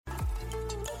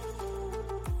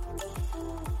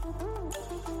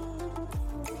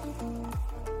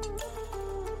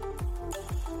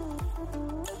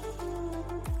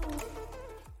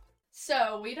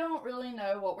So, we don't really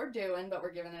know what we're doing, but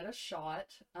we're giving it a shot.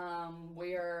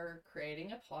 We are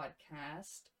creating a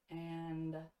podcast,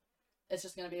 and it's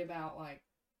just going to be about, like,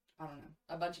 I don't know,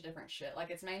 a bunch of different shit. Like,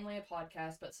 it's mainly a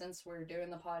podcast, but since we're doing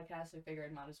the podcast, we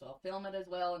figured might as well film it as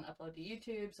well and upload to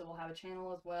YouTube, so we'll have a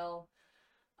channel as well.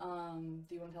 Do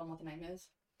you want to tell them what the name is?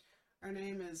 Our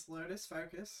name is Lotus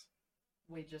Focus.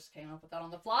 We just came up with that on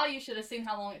the fly. You should have seen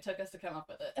how long it took us to come up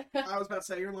with it. I was about to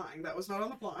say, you're lying. That was not on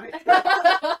the fly.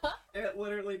 It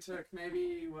literally took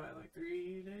maybe, like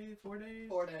 3 days, 4 days?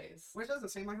 4 days. Which doesn't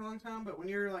seem like a long time, but when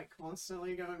you're, like,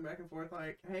 constantly going back and forth,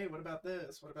 like, hey, what about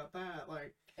this? What about that?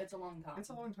 Like... It's a long time. It's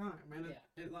a long time, man.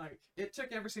 Yeah. It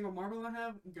took every single marble I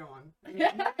have, gone. I mean,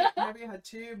 maybe I had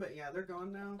 2, but yeah, they're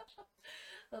gone now.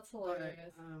 That's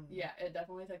hilarious. But, yeah, it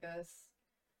definitely took us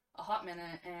a hot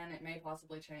minute, and it may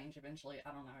possibly change eventually.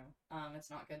 I don't know.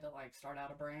 It's not good to, like, start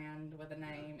out a brand with a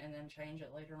name and then change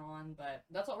it later on, but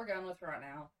that's what we're going with right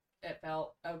now. It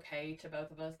felt okay to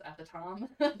both of us at the time.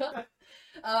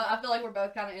 I feel like we're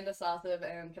both kind of indecisive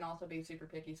and can also be super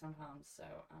picky sometimes. So,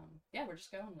 yeah, we're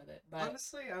just going with it. But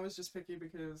honestly, I was just picky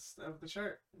because of the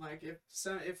shirt. Like,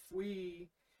 if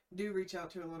we do reach out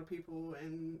to a lot of people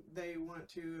and they want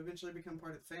to eventually become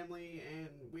part of the family and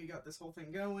we got this whole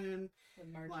thing going, with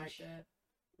merch and shit,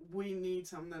 we need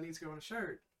something that needs to go on a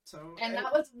shirt. So, and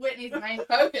that was Whitney's main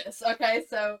focus. Okay,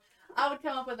 so I would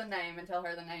come up with a name and tell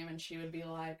her the name, and she would be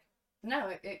like,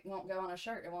 no, it won't go on a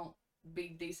shirt. It won't be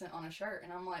decent on a shirt.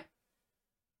 And I'm like,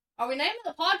 are we naming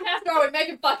the podcast or are we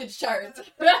making fucking shirts?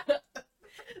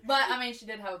 But, I mean, she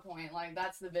did have a point. Like,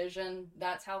 that's the vision.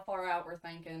 That's how far out we're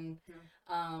thinking.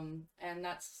 Yeah. And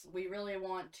we really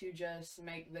want to just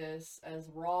make this as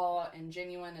raw and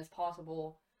genuine as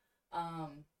possible.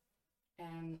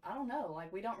 And I don't know,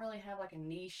 like, we don't really have, like, a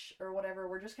niche or whatever.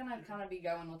 We're just gonna kind of be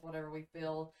going with whatever we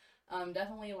feel.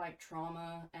 Definitely, like,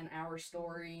 trauma and our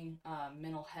story,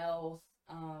 mental health,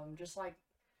 just, like,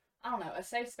 I don't know, a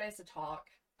safe space to talk.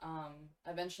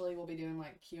 Eventually we'll be doing,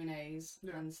 like, Q&As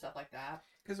and stuff like that.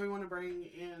 Because we want to bring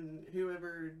in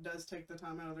whoever does take the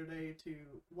time out of their day to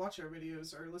watch our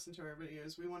videos or listen to our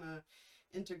videos. We want to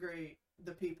integrate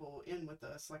the people in with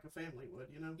us like a family would,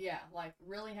 you know? Yeah, like,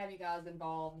 really have you guys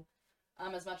involved.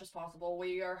 As much as possible.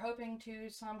 We are hoping to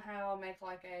somehow make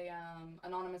like a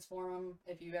anonymous forum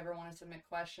if you ever want to submit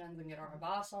questions and get our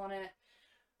advice on it.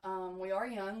 We are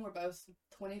young. We're both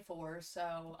 24,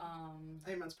 so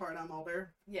 8 months apart. I'm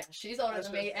older. Yeah, she's older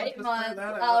than me. 8 just months.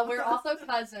 We're also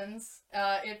cousins.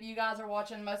 If you guys are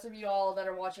watching, most of you all that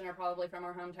are watching are probably from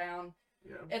our hometown.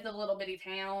 Yeah. It's a little bitty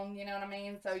town, you know what I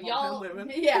mean? So y'all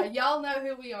know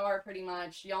who we are pretty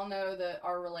much. Y'all know that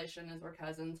our relation is we're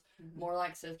cousins, more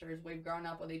like sisters. We've grown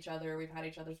up with each other. We've had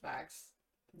each other's backs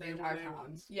the entire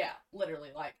time. Yeah,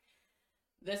 literally. Like,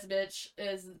 this bitch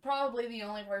is probably the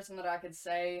only person that I could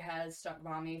say has stuck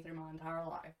by me through my entire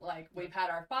life. Like, we've had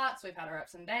our fights, we've had our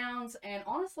ups and downs, and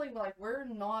honestly, like, we're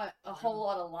not a whole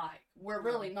lot alike. We're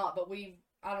really not, but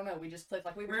I don't know, we just clicked,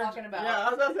 like we were talking about. Yeah, I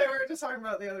was about to say, we were just talking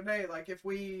about the other day, like, if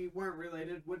we weren't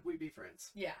related, would we be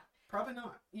friends? Yeah. Probably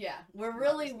not. Yeah.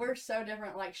 We're so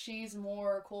different. Like, she's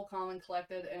more cool, calm, and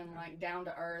collected, and, like, down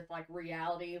to earth, like,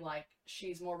 reality, like,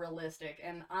 she's more realistic,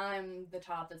 and I'm the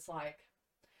type that's like,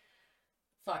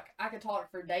 fuck, I could talk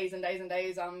for days and days and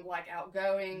days. I'm, like,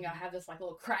 outgoing, I have this, like,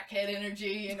 little crackhead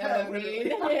energy, you know what I mean?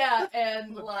 Yeah,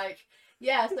 and, like...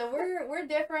 Yeah, so we're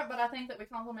different, but I think that we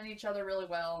complement each other really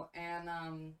well,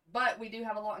 and but we do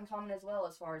have a lot in common as well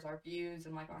as far as our views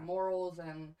and, like, our morals,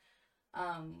 and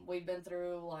we've been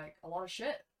through, like, a lot of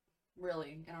shit,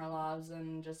 really, in our lives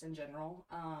and just in general.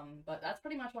 But that's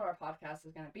pretty much what our podcast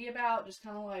is going to be about, just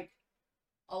kind of, like,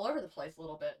 all over the place a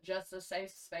little bit, just a safe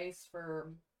space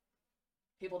for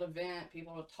people to vent,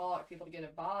 people to talk, people to get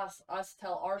advice, us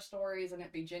tell our stories and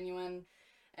it be genuine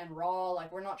and raw.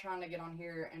 Like, we're not trying to get on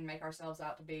here and make ourselves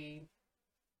out to be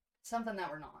something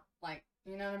that we're not. Like,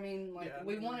 you know what I mean? Like,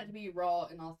 we want it to be raw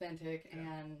and authentic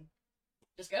and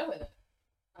just go with it.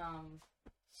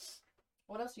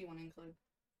 What else do you want to include?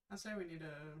 I say we need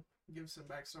to give some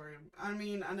backstory. I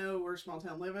mean, I know we're small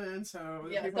town living, so...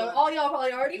 Yeah, so all y'all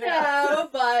probably already know,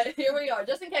 but here we are,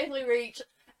 just in case we reach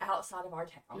outside of our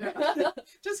town. Yeah.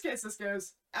 Just in case this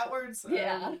goes outwards.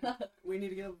 Yeah. We need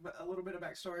to give a little bit of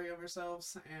backstory of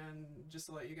ourselves, and just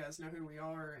to let you guys know who we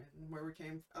are and where we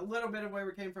came, a little bit of where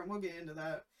we came from. We'll get into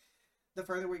that the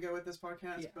further we go with this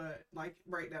podcast, but, like,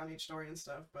 break down each story and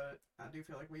stuff, but I do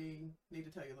feel like we need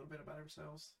to tell you a little bit about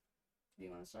ourselves. Do you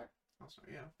want to start? I'll start,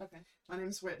 yeah. Okay. My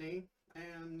name's Whitney,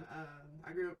 and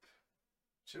I grew up,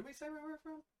 should we say where we're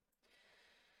from?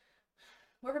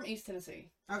 We're from East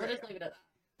Tennessee. Okay. We'll just leave it at that.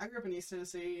 I grew up in East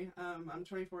Tennessee. I'm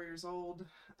 24 years old.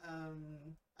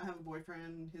 I have a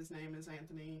boyfriend. His name is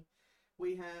Anthony.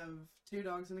 We have 2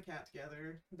 dogs and a cat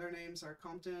together. Their names are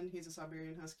Compton. He's a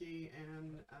Siberian Husky,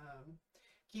 and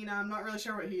Keena. I'm not really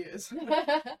sure what he is.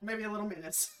 Maybe a little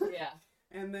menace. Yeah.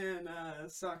 And then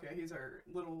Saka. He's our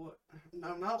little.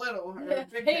 No, not little.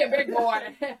 He a big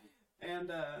boy.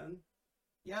 And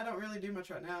yeah, I don't really do much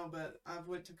right now, but I've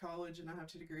went to college and I have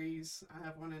 2 degrees. I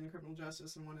have one in criminal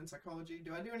justice and one in psychology.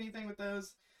 Do I do anything with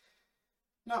those?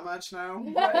 Not much now.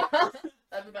 But,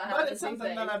 That's about how but it's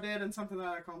something that I did and something that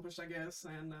I accomplished, I guess.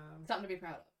 And something to be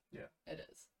proud of. Yeah. It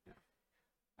is. Yeah.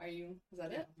 Are you? Is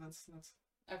that it? That's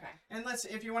okay. And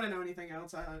if you want to know anything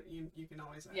else, you can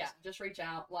always ask. Yeah, just reach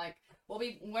out. Like, we'll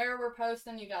be where we're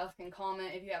posting. You guys can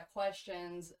comment if you have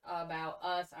questions about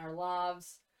us, our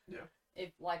lives. Yeah.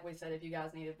 If, like we said, if you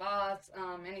guys need advice,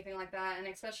 anything like that, and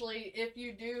especially if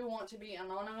you do want to be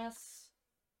anonymous,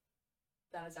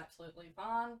 that is absolutely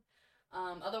fine.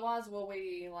 Otherwise, will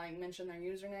we like mention their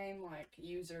username, like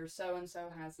user so and so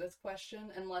has this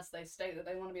question, unless they state that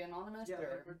they want to be anonymous? Yeah.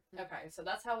 Okay, so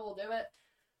that's how we'll do it.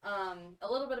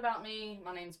 A little bit about me.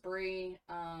 My name's Bree.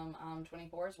 I'm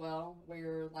 24 as well.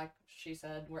 We're, like she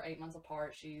said, we're 8 months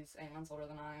apart. She's 8 months older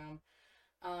than I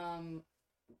am.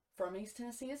 From East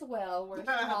Tennessee as well. We're a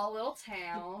small little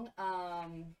town.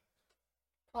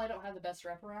 Probably don't have the best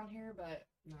rep around here, but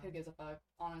who gives a fuck?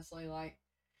 Honestly, like,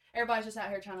 everybody's just out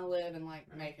here trying to live and, like,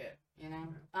 make it, you know?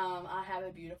 I have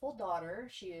a beautiful daughter.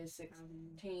 She is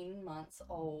 16 months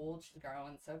old. She's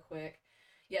growing so quick.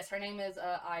 Yes, her name is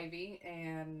Ivy,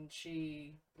 and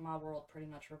my world pretty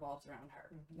much revolves around her.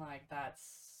 Like, that's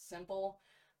simple.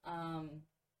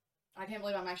 I can't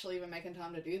believe I'm actually even making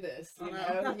time to do this, you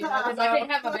know? Because I can't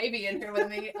have my baby in here with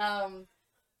me.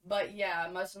 But yeah,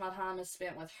 most of my time is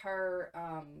spent with her,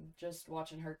 just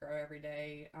watching her grow every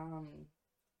day.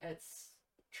 It's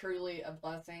truly a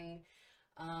blessing.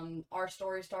 Our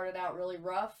story started out really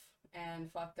rough and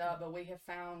fucked up, but we have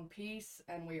found peace,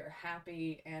 and we are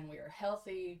happy, and we are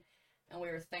healthy, and we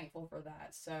are thankful for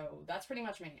that. So that's pretty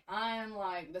much me. I'm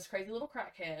like this crazy little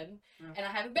crackhead, and I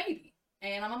have a baby,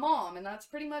 and I'm a mom, and that's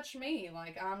pretty much me.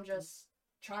 Like, I'm just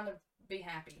trying to be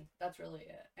happy. That's really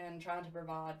it. And trying to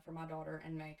provide for my daughter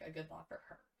and make a good life for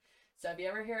her. So if you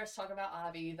ever hear us talk about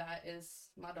Ivy, that is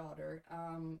my daughter.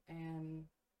 And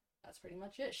that's pretty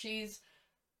much it. She's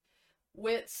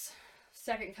Whit's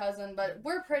second cousin, but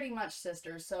we're pretty much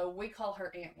sisters, so we call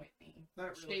her Aunt Whitney.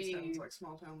 That really sounds like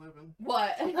small town living.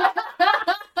 What?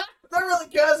 They're really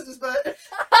cousins, but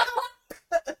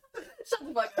shut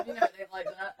the fuck up. You know it ain't like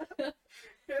that.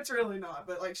 It's really not,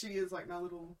 but like, she is like my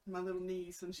little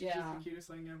niece, and she's just the cutest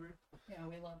thing ever. Yeah,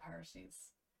 we love her.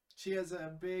 She has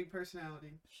a big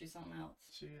personality. She's something else.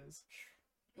 She is.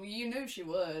 Well, you knew she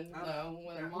would, though.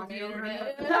 With mommy and her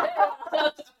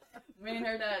dad. Me and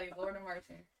her daddy, Lord of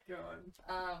mercy. God.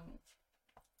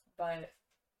 But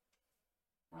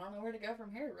I don't know where to go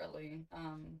from here, really.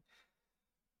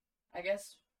 I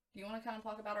guess, do you want to kind of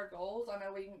talk about our goals? I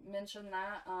know we mentioned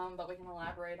that, but we can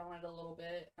elaborate on it a little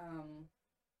bit.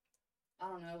 I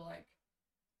don't know, like,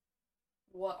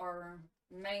 what our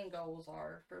main goals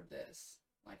are for this,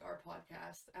 like our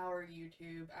podcast, our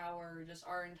YouTube, our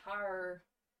entire,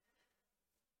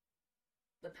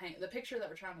 the picture that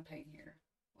we're trying to paint here.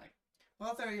 Like, well,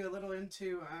 I'll throw you a little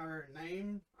into our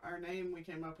name. Our name we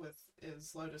came up with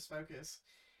is Lotus Focus,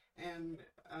 and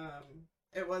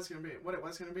it was going to be, what it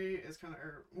was going to be is kind of,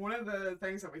 one of the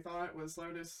things that we thought was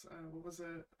Lotus, what was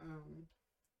it?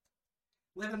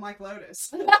 Living like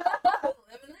Lotus.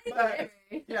 Living like Larry.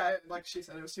 Yeah, like she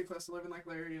said, it was too close to Living like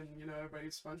Larry, and, you know,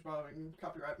 everybody's SpongeBob and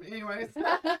copyright me. Anyways,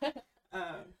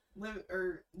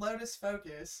 Lotus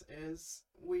Focus is,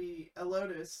 a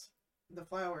lotus, the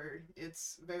flower,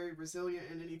 it's very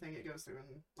resilient in anything it goes through,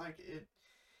 and like, it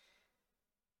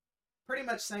pretty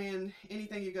much saying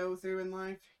anything you go through in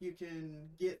life, you can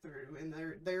get through, and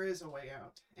there is a way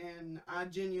out. And I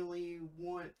genuinely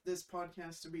want this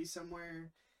podcast to be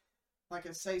somewhere like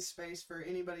a safe space for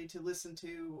anybody to listen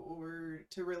to, or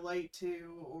to relate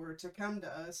to, or to come to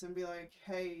us and be like,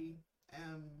 hey,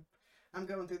 I'm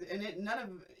going through and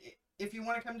if you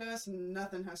want to come to us,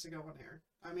 nothing has to go on air.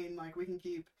 I mean, like, we can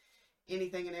keep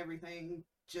anything and everything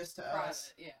just to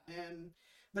us. Yeah.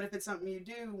 But if it's something you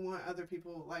do want other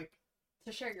people, like,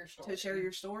 to share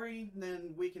your story,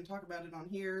 then we can talk about it on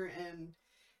here, and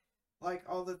like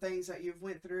all the things that you've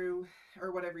went through,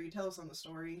 or whatever you tell us on the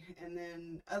story, and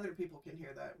then other people can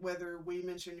hear that, whether we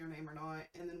mention your name or not,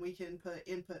 and then we can put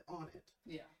input on it.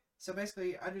 Yeah. So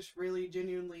basically, I just really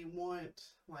genuinely want,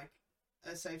 like,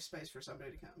 a safe space for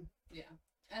somebody to come. Yeah.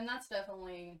 And that's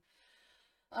definitely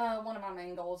one of my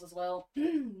main goals as well.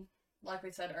 like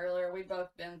we said earlier, we've both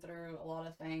been through a lot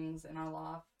of things in our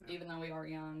life, even though we are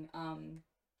young.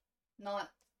 Not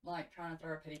like trying to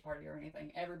throw a pity party or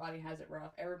anything. Everybody has it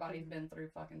rough. Everybody's been through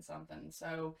fucking something.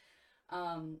 So,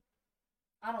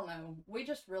 I don't know. We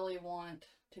just really want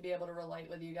to be able to relate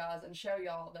with you guys and show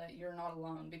y'all that you're not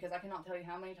alone, because I cannot tell you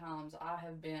how many times I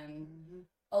have been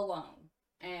alone,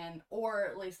 or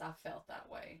at least I felt that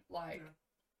way. Like,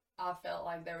 I felt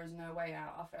like there was no way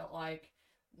out. I felt like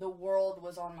the world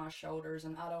was on my shoulders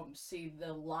and I don't see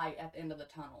the light at the end of the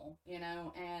tunnel, you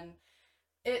know? And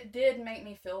it did make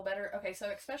me feel better. Okay, so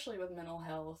especially with mental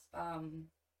health, I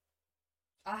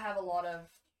have a lot of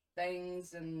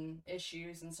things and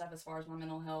issues and stuff as far as my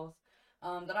mental health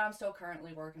that I'm still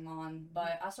currently working on,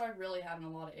 but I started really having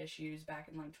a lot of issues back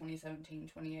in like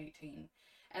 2017, 2018.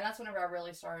 And that's whenever I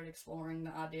really started exploring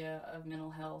the idea of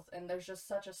mental health. And there's just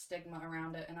such a stigma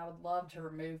around it, and I would love to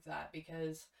remove that,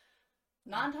 because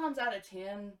 9 times out of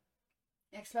 10,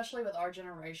 especially with our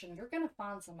generation, you're going to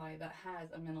find somebody that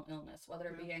has a mental illness, whether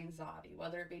it be anxiety,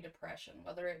 whether it be depression,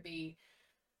 whether it be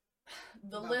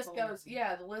the list goes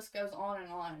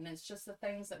on, and it's just the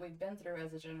things that we've been through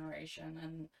as a generation.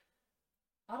 And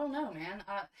I don't know, man.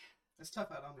 It's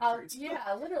tough out on the streets.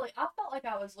 Yeah, literally, I felt like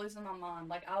I was losing my mind.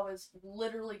 Like, I was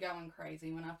literally going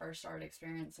crazy when I first started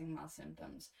experiencing my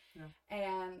symptoms. Yeah.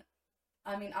 And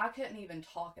I mean, I couldn't even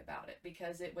talk about it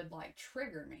because it would like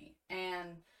trigger me.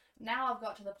 And now I've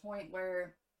got to the point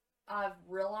where I've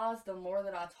realized the more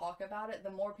that I talk about it,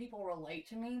 the more people relate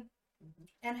to me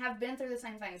and have been through the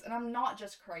same things. And I'm not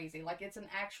just crazy. Like, it's an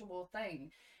actual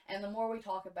thing. And the more we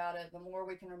talk about it, the more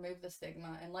we can remove the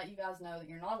stigma and let you guys know that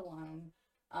you're not alone.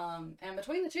 And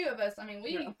between the two of us, I mean,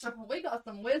 we got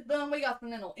some wisdom, we got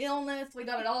some mental illness, we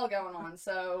got it all going on.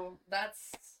 So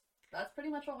that's pretty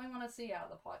much what we want to see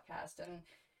out of the podcast. And,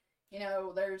 you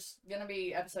know, there's going to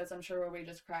be episodes, I'm sure, where we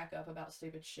just crack up about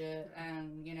stupid shit.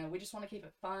 And, you know, we just want to keep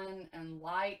it fun and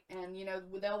light. And, you know,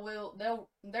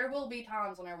 there will be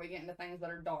times whenever we get into things that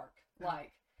are dark,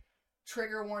 like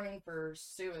trigger warning for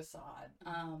suicide,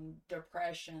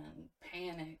 depression,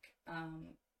 panic,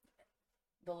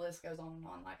 the list goes on and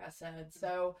on, like I said.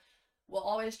 So we'll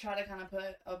always try to kind of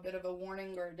put a bit of a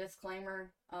warning or a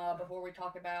disclaimer before we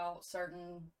talk about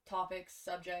certain topics,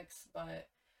 subjects. But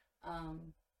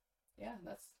yeah,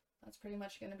 that's pretty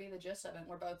much going to be the gist of it.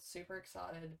 We're both super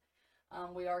excited.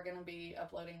 We are going to be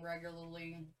uploading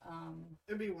regularly.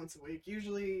 It'll be once a week.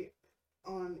 Usually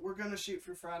we're going to shoot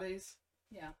for Fridays.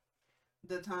 Yeah.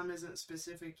 The time isn't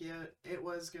specific yet. It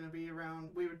was going to be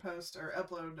around, we would post or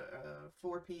upload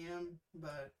 4 p.m.,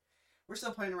 but we're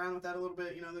still playing around with that a little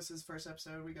bit. You know, this is the first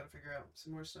episode. We got to figure out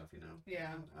some more stuff, you know.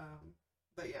 Yeah. And,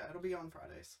 but yeah, it'll be on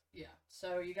Fridays. Yeah.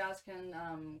 So you guys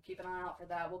can keep an eye out for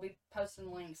that. We'll be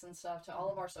posting links and stuff to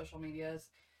all of our social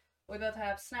medias. We both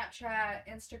have Snapchat,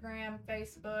 Instagram,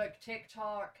 Facebook,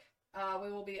 TikTok.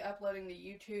 We will be uploading to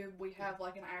YouTube. We have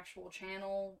like an actual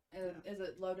channel. Is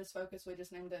it Lotus Focus? We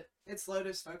just named it. It's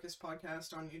Lotus Focus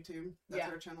Podcast on YouTube.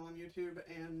 That's our channel on YouTube.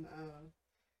 And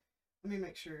let me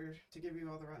make sure to give you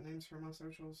all the right names for my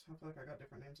socials. I feel like I got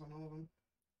different names on all of them.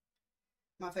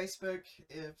 My Facebook,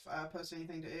 if I post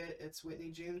anything to it, it's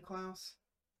Whitney June Klaus.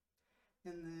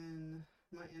 And then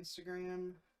my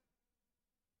Instagram.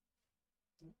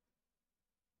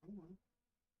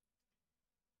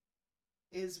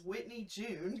 Is Whitney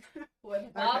June. What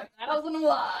okay. 1,000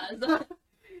 was.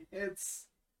 It's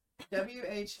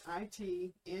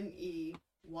WHITNEYYYYJUNNE.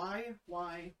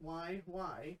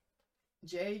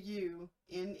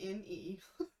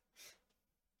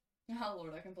 Oh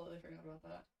Lord, I completely forgot about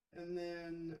that. And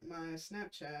then my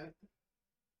Snapchat,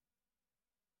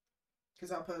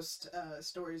 because I'll post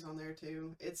stories on there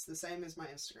too. It's the same as my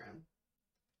Instagram.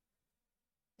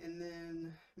 And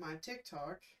then my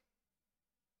TikTok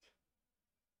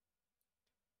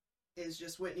is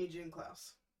just Whitney June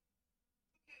Klaus.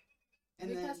 And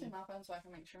then testing my phone so I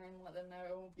can make sure and let them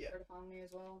know where to find me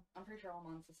as well. I'm pretty sure all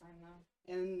mine's the same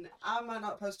though. And I might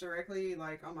not post directly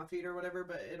like on my feed or whatever,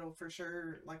 but it'll for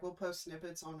sure, like, we'll post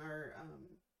snippets on our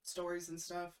stories and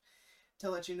stuff to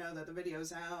let you know that the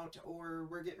video's out or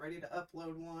we're getting ready to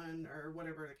upload one or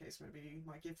whatever the case may be.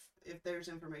 Like, if there's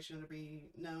information to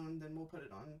be known, then we'll put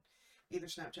it on either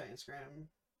Snapchat, Instagram,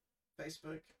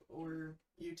 Facebook, or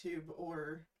YouTube,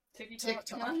 or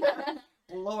TikTok.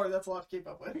 Lord, that's a lot to keep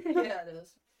up with. Yeah, it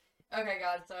is. Okay,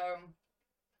 guys, so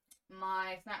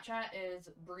my Snapchat is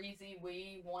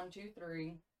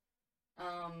breezywee123.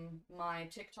 My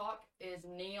TikTok is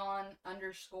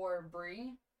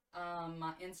neon_Bree.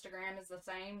 My Instagram is the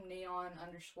same,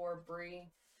 neon_Bree.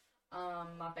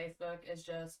 My Facebook is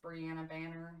just Brianna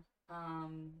Banner.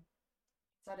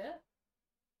 Is that it?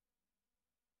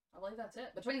 I believe that's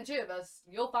it. Between the two of us,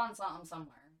 you'll find something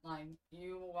somewhere. Like,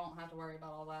 you won't have to worry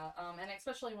about all that. And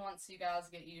especially once you guys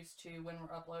get used to when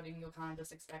we're uploading, you'll kind of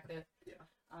just expect it. Yeah.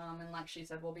 And like she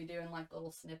said, we'll be doing like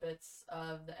little snippets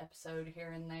of the episode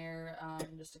here and there,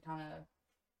 just to kind of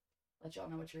let y'all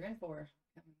know what you're in for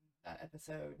that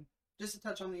episode. Just to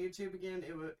touch on the YouTube again,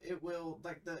 it will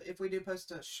like if we do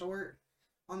post a short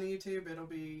on the YouTube, it'll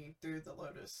be through the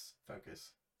Lotus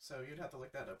focus. So you'd have to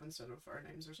look that up instead of our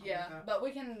names or something like that. But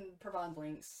we can provide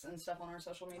links and stuff on our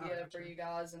social media for you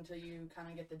guys until you kind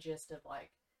of get the gist of like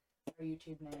our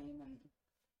YouTube name and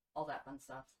all that fun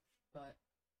stuff. But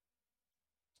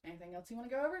anything else you want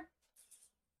to go over?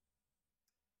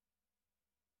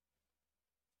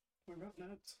 What about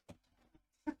notes?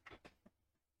 I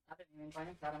didn't even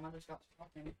glance at them. I just got to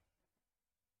talking.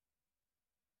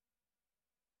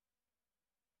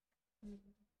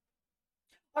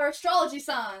 Our astrology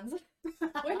signs.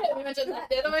 We mentioned that,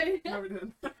 didn't we? No, we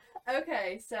didn't.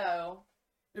 Okay, so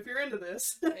if you're into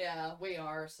this, yeah, we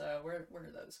are. So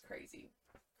we're those crazy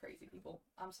people.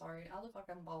 I'm sorry. I look like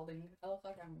I'm balding. I look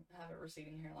like I have a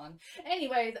receding hairline.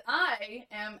 Anyways, I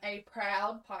am a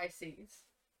proud Pisces.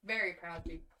 Very proud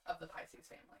of the Pisces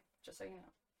family. Just so you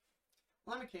know.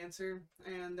 Well, I'm a Cancer,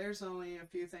 and there's only a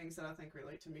few things that I think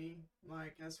relate to me.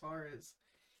 Like as far as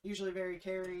usually very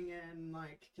caring and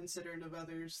like considerate of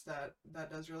others,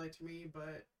 that does relate to me.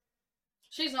 But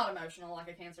she's not emotional like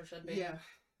a Cancer should be. Yeah,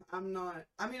 I'm not.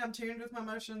 I mean, I'm tuned with my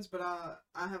emotions, but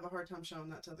I have a hard time showing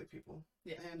that to other people.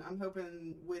 Yeah. And I'm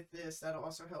hoping with this that'll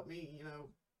also help me,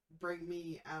 bring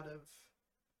me out of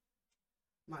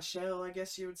my shell, I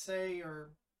guess you would say,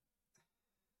 or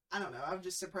I don't know. I've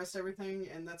just suppressed everything,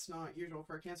 and that's not usual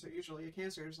for a Cancer. Usually a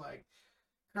Cancer is like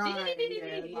crying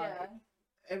and like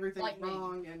everything's like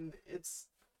wrong, and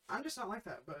I'm just not like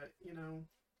that, but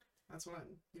that's what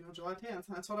July 10th,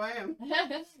 that's what I am.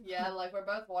 Yeah, like we're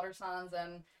both water signs,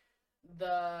 and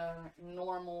the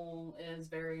normal is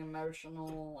very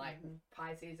emotional, like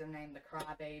Pisces are named the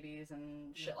crybabies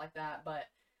and shit like that, but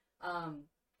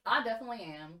I definitely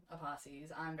am a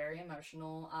Pisces. I'm very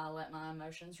emotional. I let my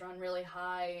emotions run really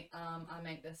high. I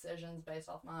make decisions based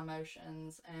off my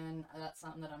emotions, and that's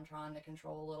something that I'm trying to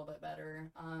control a little bit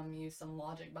better. Use some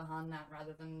logic behind that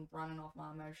rather than running off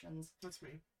my emotions. That's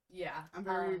me. Yeah. I'm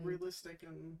very realistic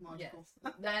and logical.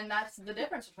 Yes. Then that's the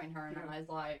difference between her and I, is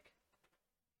like,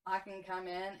 I can come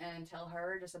in and tell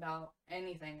her just about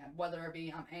anything, whether it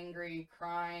be I'm angry,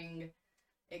 crying,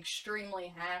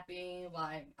 extremely happy,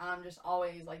 like I'm just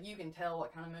always like, you can tell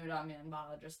what kind of mood I'm in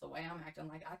by just the way I'm acting.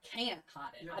 Like I can't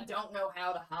hide it. I don't know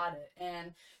how to hide it.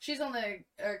 And she's on the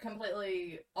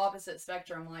completely opposite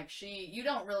spectrum. Like you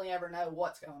don't really ever know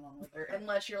what's going on with her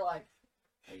unless you're like,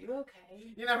 are you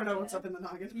okay? You never know what's up in the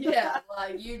noggin. Yeah,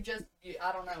 like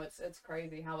I don't know. It's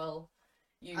crazy how well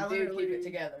you do keep it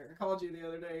together. I called you the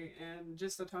other day, and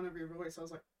just the tone of your voice, I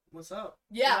was like, what's up?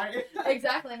 Yeah,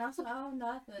 exactly. And I was like, oh,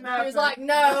 nothing. She was like,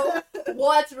 no,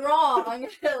 what's wrong?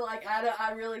 Like,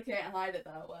 I really can't hide it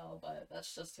that well, but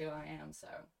that's just who I am, so.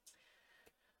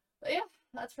 But yeah,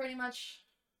 that's pretty much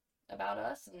about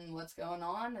us and what's going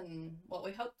on and what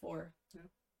we hope for. Yeah.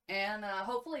 And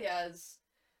hopefully as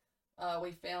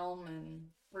we film and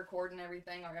record and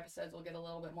everything, our episodes will get a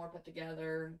little bit more put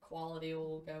together, quality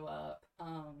will go up,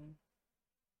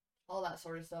 all that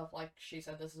sort of stuff. Like she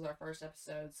said, this is our first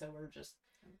episode, so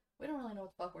we don't really know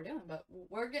what the fuck we're doing, but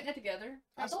we're getting it together.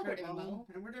 I thought we're doing well.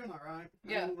 And we're doing alright.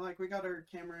 Yeah. And, like, we got our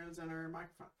cameras and our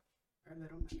microphone. Our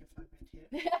little microphone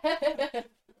right here.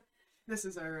 This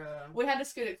is our, We had to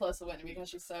scoot it close to Whitney because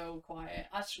she's so quiet.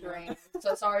 I scream.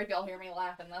 So sorry if y'all hear me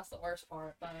laughing. That's the worst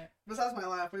part, but... Besides my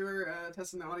laugh, we were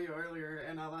testing the audio earlier,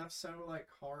 and I laughed so, like,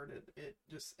 hard.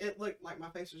 It looked like my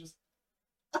face was just...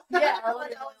 Yeah,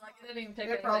 like it didn't even pick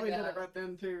it. It probably did it right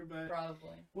then too, but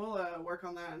probably we'll work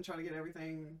on that and try to get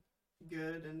everything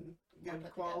good and good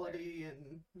quality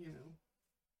and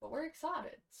But we're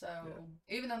excited. So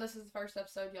even though this is the first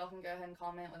episode, y'all can go ahead and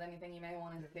comment with anything you may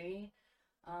want to see,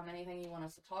 anything you want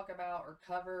us to talk about or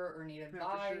cover or need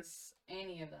advice,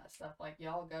 any of that stuff. Like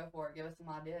y'all go for it. Give us some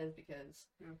ideas because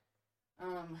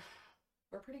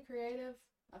we're pretty creative.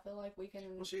 I feel like we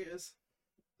can. Well, she is.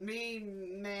 Me,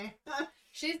 nah.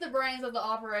 She's the brains of the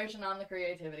operation. I'm the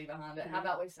creativity behind it. How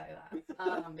about we say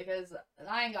that? Because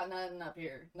I ain't got nothing up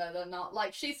here. No, not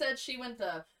like she said. She went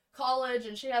to college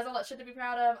and she has all that shit to be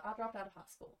proud of. I dropped out of high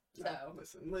school. So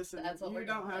listen. That's what you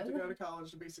don't have to go to college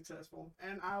to be successful,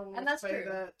 and I will say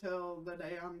that till the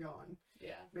day I'm gone.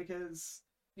 Yeah. Because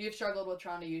you've struggled with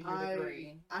trying to use your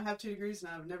degree. I have 2 degrees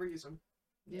and I've never used them.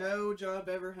 Yeah. No job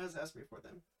ever has asked me for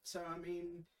them. So I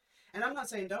mean. And I'm not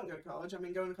saying don't go to college. I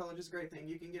mean, going to college is a great thing.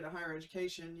 You can get a higher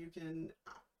education. You can...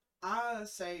 I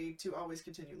say to always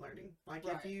continue learning. Like,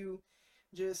 Right. if you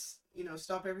just,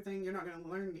 stop everything, you're not going to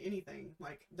learn anything.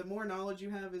 Like, the more knowledge you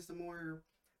have is the more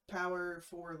power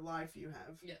for life you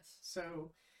have. Yes.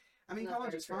 So, I mean, That's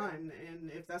college very is true. fine,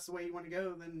 and if that's the way you want to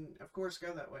go, then of course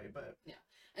go that way. But yeah,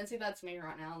 and see, that's me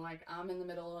right now. Like, I'm in the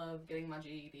middle of getting my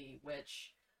GED,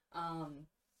 which,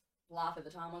 life at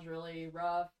the time was really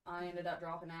rough. I ended up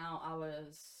dropping out.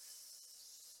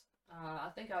 I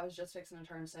think I was just fixing to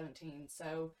turn 17.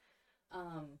 So,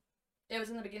 it was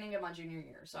in the beginning of my junior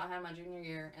year. So I had my junior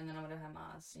year, and then I would have had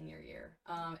my senior year.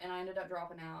 And I ended up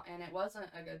dropping out, and it wasn't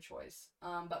a good choice.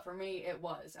 But for me, it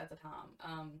was at the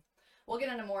time. We'll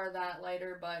get into more of that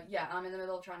later, but yeah, I'm in the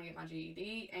middle of trying to get my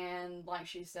GED, and like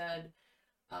she said,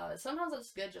 sometimes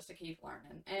it's good just to keep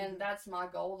learning, and that's my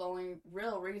goal. The only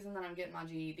real reason that I'm getting my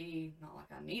GED, not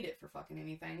like I need it for fucking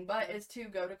anything, but is to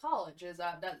go to college. Is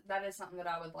that is something that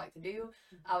I would like to do.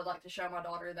 I would like to show my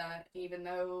daughter that even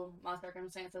though my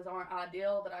circumstances aren't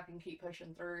ideal, that I can keep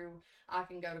pushing through. I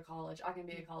can go to college. I can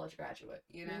be a college graduate,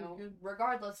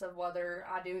 regardless of whether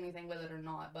I do anything with it or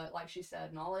not. But like she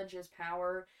said, knowledge is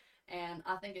power, and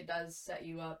I think it does set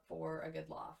you up for a good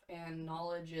life, and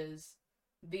knowledge is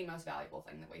the most valuable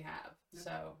thing that we have. Yeah.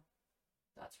 So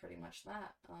that's pretty much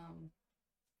that.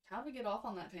 How do we get off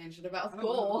on that tangent about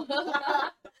school?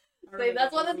 See,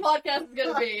 that's what this podcast is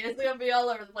going to be. It's going to be all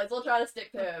over the place. We'll try to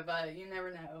stick to it, but you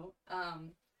never know.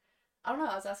 I don't know.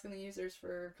 I was asking the users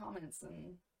for comments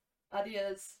and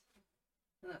ideas.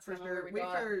 And that's for sure.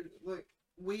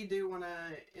 We do want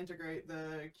to integrate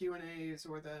the Q&As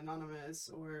or the anonymous,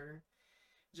 or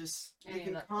just you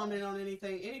can comment on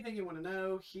anything you want to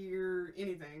know, hear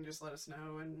anything, just let us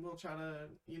know, and we'll try to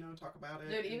talk about it.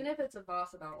 Dude, even if it's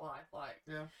advice about life, like,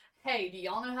 yeah, hey, do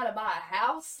y'all know how to buy a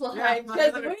house? Like,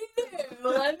 because we do,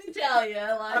 let me tell you.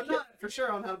 Like, I'm not for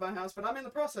sure on how to buy a house, but I'm in the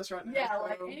process right now. Yeah, so,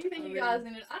 like, anything you guys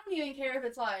need. I don't even care if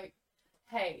it's like,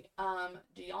 hey,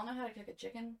 do y'all know how to cook a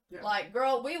chicken? Yeah. Like,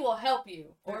 girl, we will help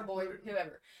you, or boy,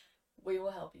 whoever. We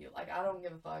will help you. Like, I don't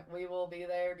give a fuck. We will be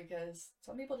there, because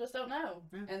some people just don't know.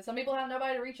 Yeah. And some people have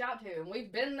nobody to reach out to. And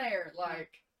we've been there. Like,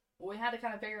 we had to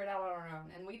kind of figure it out on our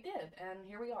own. And we did. And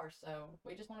here we are. So,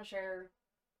 we just want to share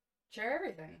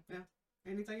everything. Yeah.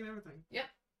 Anything and everything. Yep.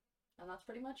 And that's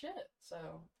pretty much it.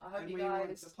 So, I hope and you we guys...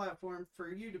 want the platform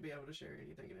for you to be able to share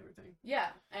anything and everything. Yeah.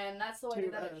 And that's the way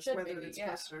that it should whether be. Whether it's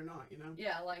posted or not,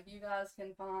 Yeah, like, you guys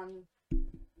can find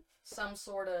some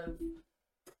sort of...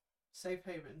 safe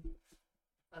haven.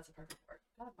 That's a perfect word.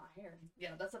 God, my hair.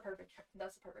 Yeah, that's a perfect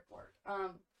word.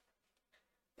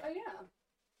 But yeah.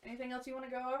 Anything else you want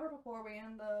to go over before we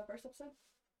end the first episode?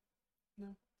 No,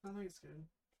 I think it's good.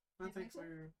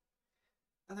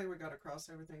 I think we got across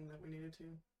everything that we needed to,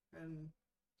 and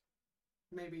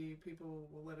maybe people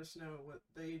will let us know what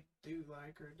they do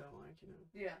like or don't like,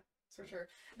 Yeah, for sure.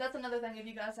 That's another thing. If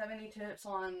you guys have any tips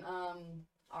on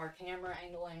our camera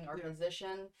angling or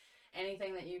position,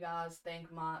 anything that you guys think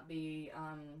might be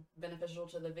beneficial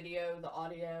to the video, the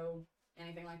audio,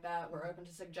 anything like that, we're open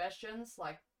to suggestions.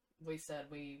 Like we said,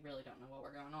 we really don't know what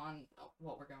we got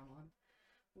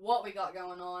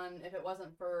going on. If it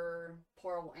wasn't for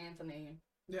poor old Anthony.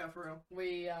 Yeah, for real.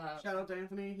 We shout out to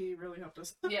Anthony. He really helped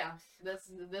us. Yeah,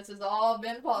 this has all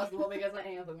been possible because of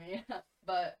Anthony.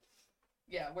 But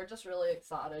yeah, we're just really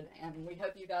excited, and we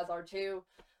hope you guys are too.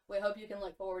 We hope you can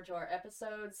look forward to our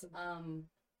episodes.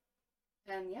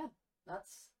 And yeah,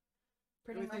 that's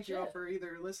pretty much it. We thank you all for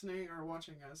either listening or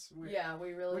watching us. We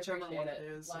really appreciate it.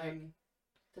 Is, like,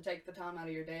 to take the time out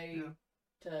of your day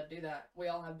to do that. We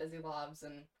all have busy lives,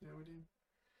 and yeah, we do.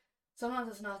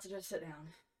 Sometimes it's nice to just sit down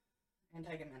and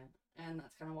take a minute, and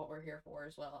that's kind of what we're here for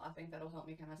as well. I think that'll help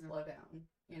me kind of slow down,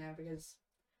 because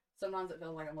sometimes it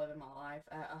feels like I'm living my life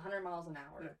at 100 miles an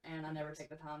hour, and I never take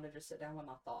the time to just sit down with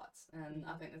my thoughts, and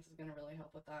I think this is going to really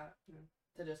help with that.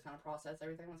 To just kind of process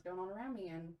everything that's going on around me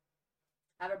and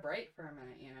have a break for a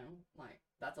minute, like,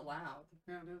 that's allowed.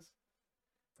 Yeah, it is.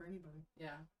 For anybody.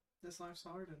 Yeah. This life's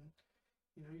hard, and,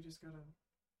 you just gotta,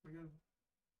 do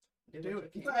it. Do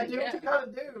what you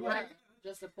gotta do. Yeah. Like,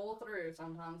 just to pull through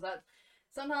sometimes.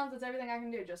 Sometimes it's everything I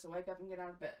can do just to wake up and get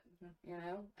out of bed,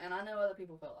 And I know other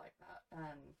people feel like that,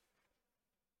 and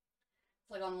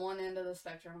it's like on one end of the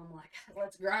spectrum, I'm like,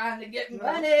 let's grind and get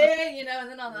money, and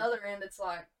then on the other end, it's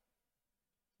like,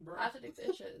 I have to do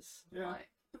dishes. Like,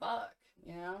 fuck,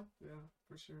 Yeah,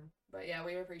 for sure. But yeah,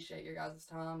 we appreciate your guys'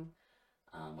 time.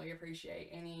 We appreciate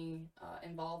any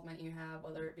involvement you have,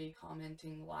 whether it be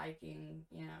commenting, liking,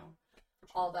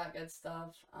 all that good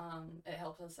stuff. It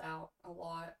helps us out a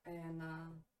lot, and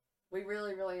we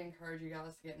really, really encourage you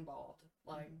guys to get involved.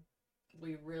 Like,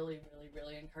 we really, really,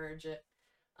 really encourage it.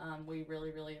 We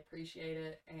really, really appreciate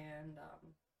it, and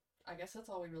I guess that's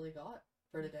all we really got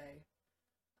for today.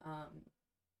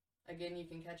 Again, you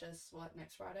can catch us,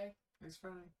 next Friday? Next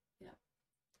Friday. Yeah.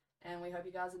 And we hope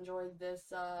you guys enjoyed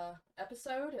this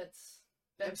episode. It's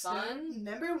been Episode fun.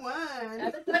 number 1.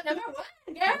 Episode number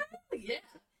 1, girl!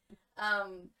 Yeah.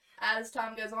 As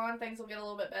time goes on, things will get a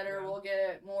little bit better. Yeah. We'll get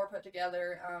it more put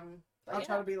together. I'll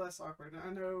try to be less awkward. I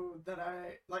know that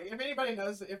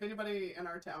if anybody in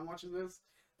our town watches this,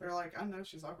 they're like, I know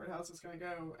she's awkward. How's this going to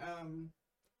go?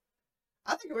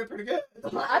 I think it went pretty good.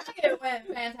 I think it went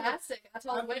fantastic. I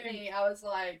told Whitney, I was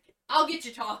like, I'll get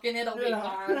you talking. It'll be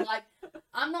fine. Like,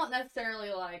 I'm not necessarily,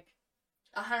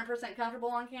 100% comfortable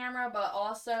on camera, but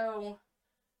also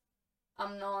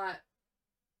I'm not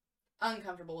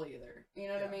uncomfortable either. You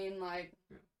know what I mean? Like,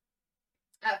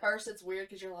 at first it's weird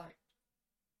because you're like,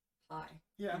 hi.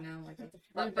 Yeah. You know,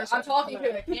 I'm talking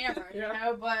to a camera, you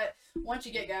know, but once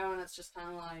you get going, it's just kind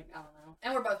of like, I don't know.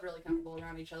 And we're both really comfortable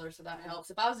around each other, so that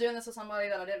helps. If I was doing this with somebody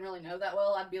that I didn't really know that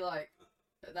well, I'd be like,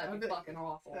 that'd be fucking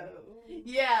awful.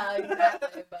 Yeah,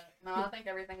 exactly. But no, I think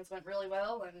everything's went really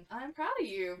well, and I'm proud of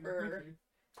you for...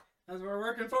 As we're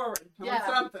working forward on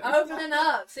something. Opening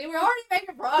up. See, we're already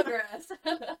making progress.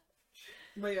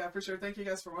 But yeah, for sure. Thank you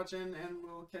guys for watching, and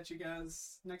we'll catch you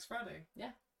guys next Friday.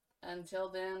 Yeah. Until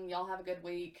then, y'all have a good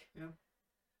week. Yeah.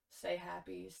 Stay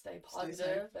happy, stay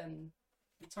positive, and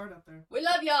it's hard out there. We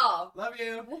love y'all. Love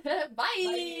you. Bye.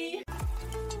 Bye.